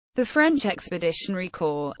The French Expeditionary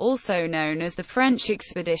Corps, also known as the French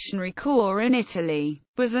Expeditionary Corps in Italy,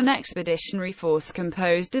 was an expeditionary force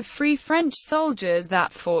composed of free French soldiers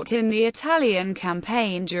that fought in the Italian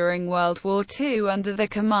campaign during World War II under the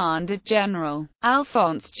command of General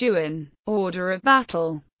Alphonse Juin. Order of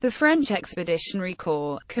battle. The French Expeditionary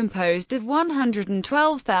Corps, composed of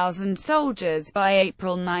 112,000 soldiers by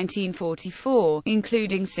April 1944,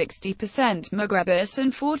 including 60% Maghrebis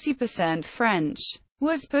and 40% French,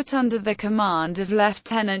 was put under the command of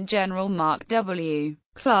Lieutenant General Mark W.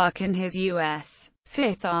 Clark and his U.S.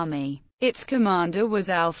 Fifth Army. Its commander was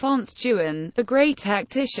Alphonse Juin, a great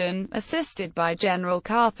tactician, assisted by General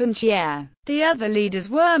Carpentier. The other leaders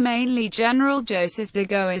were mainly General Joseph de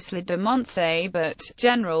Goisle de Montsebat,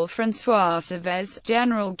 General François Savez,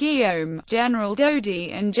 General Guillaume, General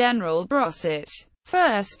Dodi and General Brosset.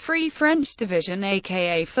 1st Free French Division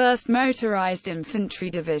aka 1st Motorized Infantry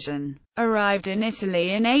Division, arrived in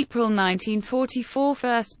Italy in April 1944.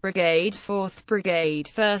 1st Brigade, 4th Brigade,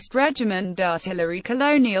 1st Regiment d'Artillerie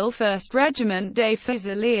Colonial, 1st Regiment des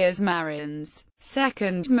Fusiliers Marins,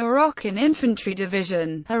 2nd Moroccan Infantry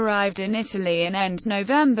Division, arrived in Italy in end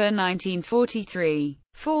November 1943.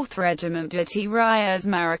 4th Regiment de Tirailleurs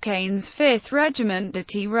Marocains, 5th Regiment de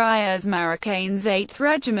Tirailleurs Marocains, 8th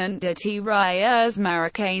Regiment de Tirailleurs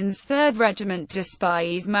Marocains, 3rd Regiment de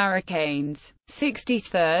Spies Marocains,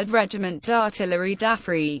 63rd Regiment d'Artillerie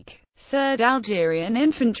d'Afrique, 3rd Algerian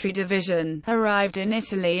Infantry Division, arrived in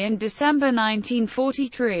Italy in December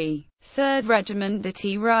 1943. 3rd Regiment de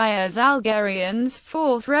Tirailleurs Algériens,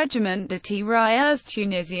 4th Regiment de Tirailleurs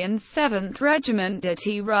Tunisiens, 7th Regiment de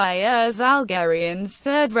Tirailleurs Algériens,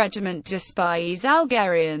 3rd Regiment de Spies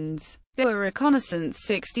Algériens. The Reconnaissance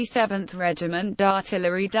 67th Regiment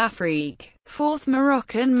d'Artillerie d'Afrique, 4th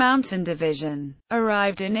Moroccan Mountain Division,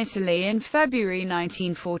 arrived in Italy in February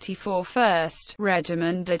 1944. 1st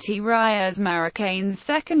Regiment de Tirailleurs Marocains,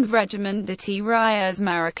 2nd Regiment de Tirailleurs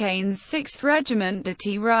Marocains, 6th Regiment de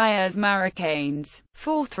Tirailleurs Marocains,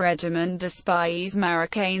 4th Regiment de Spies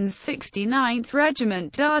Marocains, 69th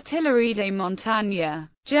Regiment d'Artillerie des Montagnes.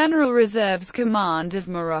 General Reserves Command of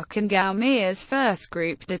Moroccan Gaumiers, 1st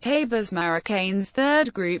Group de Tabas Marocains,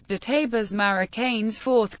 3rd Group de Tabas Marocains,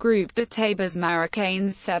 4th Group de Tabas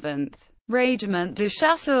Marocains, 7th Régiment de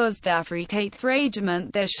Chasseurs d'Afrique, 8th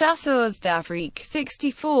Régiment de Chasseurs d'Afrique,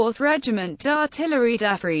 64th Regiment d'Artillerie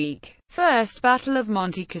d'Afrique. 1st Battle of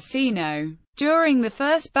Monte Cassino. During the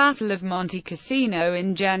First Battle of Monte Cassino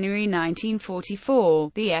in January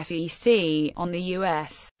 1944, the FEC, on the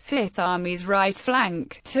U.S. Fifth Army's right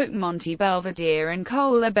flank, took Monte Belvedere and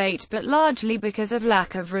Colabate, but largely because of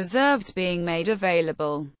lack of reserves being made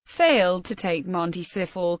available, failed to take Monte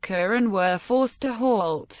Cifolca and were forced to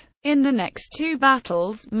halt. In the next two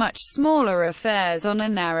battles, much smaller affairs on a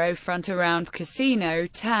narrow front around Cassino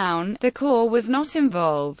town, the Corps was not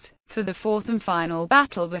involved. For the fourth and final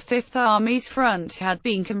battle, the Fifth Army's front had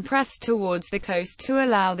been compressed towards the coast to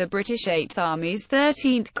allow the British Eighth Army's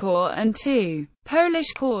 13th Corps and two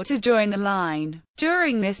Polish Corps to join the line.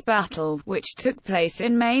 During this battle, which took place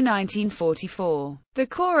in May 1944, the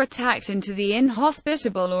Corps attacked into the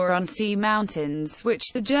inhospitable Ourense Mountains,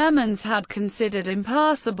 which the Germans had considered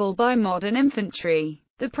impassable by modern infantry.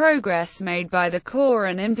 The progress made by the Corps,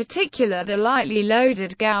 and in particular the lightly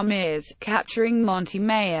loaded Gaumiers, capturing Monte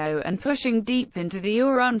Mayo and pushing deep into the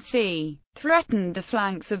Ourense, threatened the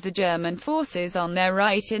flanks of the German forces on their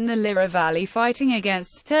right in the Lira Valley fighting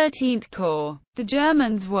against 13th Corps. The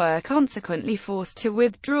Germans were consequently forced to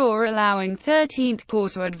withdraw, allowing 13th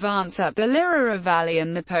Corps to advance up the Lira Valley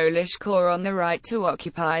and the Polish Corps on the right to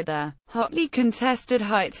occupy the hotly contested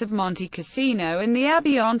heights of Monte Cassino and the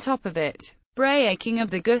abbey on top of it. Breaking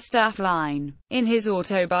of the Gustave Line. In his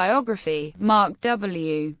autobiography, Mark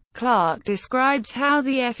W. Clark describes how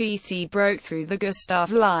the FEC broke through the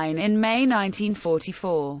Gustave Line in May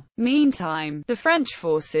 1944. Meantime, the French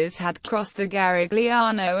forces had crossed the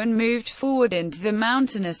Garigliano and moved forward into the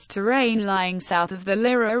mountainous terrain lying south of the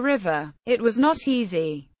Lira River. It was not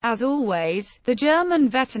easy. As always, the German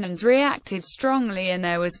veterans reacted strongly and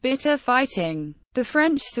there was bitter fighting. The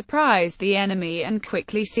French surprised the enemy and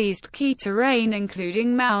quickly seized key terrain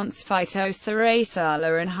including Mounts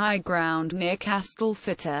Fito-Sarasala and high ground near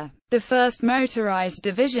Castelfitte. The 1st Motorized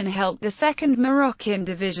Division helped the 2nd Moroccan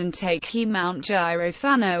Division take key Mount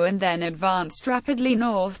Girofano and then advanced rapidly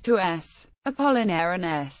north to S. Apollinaire and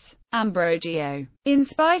S. Ambrogio. In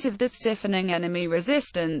spite of the stiffening enemy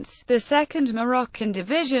resistance, the 2nd Moroccan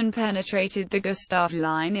Division penetrated the Gustave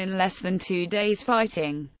Line in less than 2 days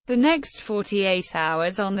fighting. The next 48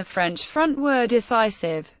 hours on the French front were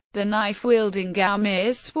decisive. The knife-wielding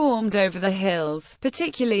Gaumiers swarmed over the hills,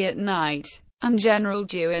 particularly at night. and General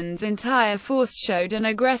Juin's entire force showed an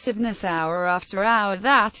aggressiveness hour after hour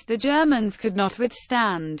that the Germans could not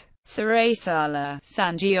withstand. Saraisala,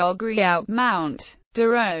 Sangiogriout, Mount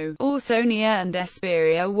Duro, Ausonia and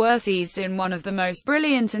Esperia were seized in one of the most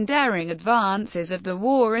brilliant and daring advances of the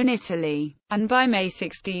war in Italy, and by May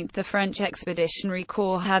 16 the French Expeditionary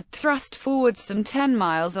Corps had thrust forward some 10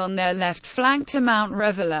 miles on their left flank to Mount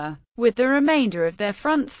Reveille, with the remainder of their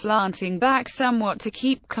front slanting back somewhat to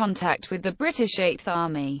keep contact with the British Eighth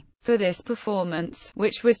Army. For this performance,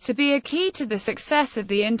 which was to be a key to the success of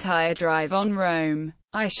the entire drive on Rome,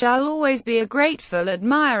 I shall always be a grateful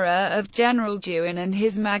admirer of General Juin and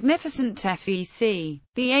his magnificent FEC.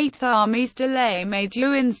 The Eighth Army's delay made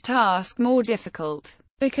Juin's task more difficult,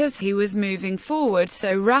 because he was moving forward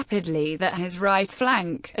so rapidly that his right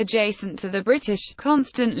flank, adjacent to the British,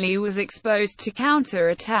 constantly was exposed to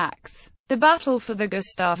counter-attacks. The battle for the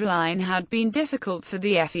Gustav Line had been difficult for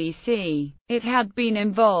the FEC. It had been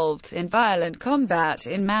involved in violent combat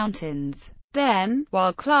in mountains. Then,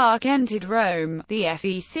 while Clark entered Rome, the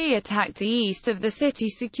FEC attacked the east of the city,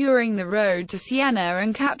 securing the road to Siena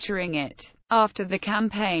and capturing it. After the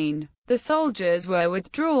campaign, the soldiers were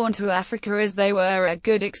withdrawn to Africa as they were a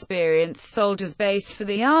good experienced soldiers base for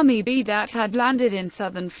the Army B that had landed in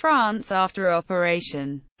southern France after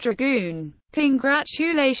Operation Dragoon.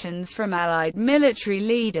 Congratulations from Allied military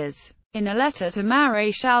leaders. In a letter to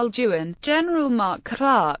Maréchal Juin, General Mark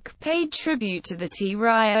Clark paid tribute to the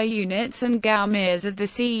T-Raya units and Gaumiers of the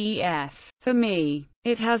CEF. For me,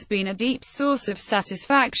 it has been a deep source of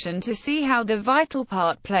satisfaction to see how the vital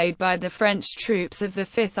part played by the French troops of the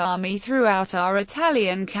Fifth Army throughout our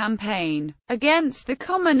Italian campaign against the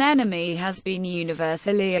common enemy has been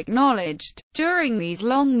universally acknowledged. During these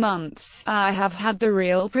long months, I have had the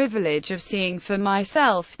real privilege of seeing for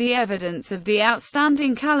myself the evidence of the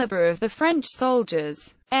outstanding caliber of the French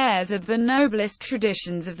soldiers, heirs of the noblest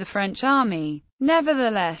traditions of the French army.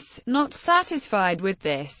 Nevertheless, not satisfied with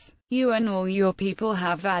this, you and all your people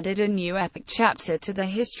have added a new epic chapter to the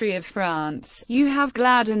history of France. You have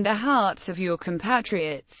gladdened the hearts of your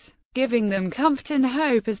compatriots, giving them comfort and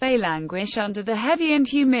hope as they languish under the heavy and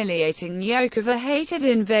humiliating yoke of a hated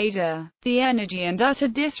invader. The energy and utter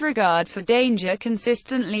disregard for danger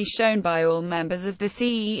consistently shown by all members of the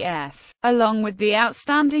CEF, along with the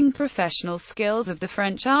outstanding professional skills of the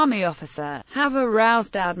French army officer, have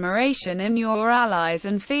aroused admiration in your allies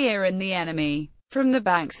and fear in the enemy. From the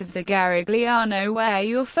banks of the Garigliano, where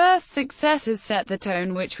your first successes set the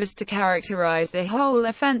tone which was to characterize the whole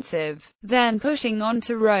offensive, then pushing on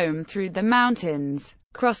to Rome through the mountains,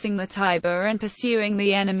 crossing the Tiber and pursuing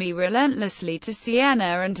the enemy relentlessly to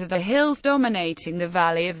Siena and to the hills dominating the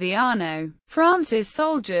valley of the Arno. France's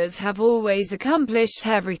soldiers have always accomplished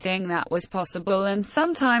everything that was possible and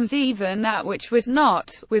sometimes even that which was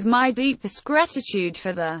not, with my deepest gratitude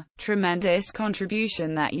for the tremendous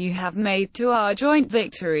contribution that you have made to our joint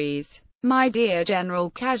victories. My dear General,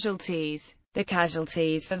 casualties. The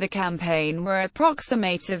casualties for the campaign were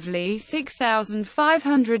approximately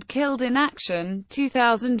 6,500 killed in action,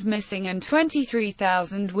 2,000 missing and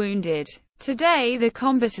 23,000 wounded. Today the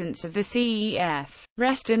combatants of the CEF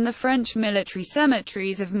rest in the French military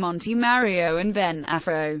cemeteries of Monte Mario and Ben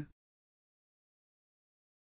Afro.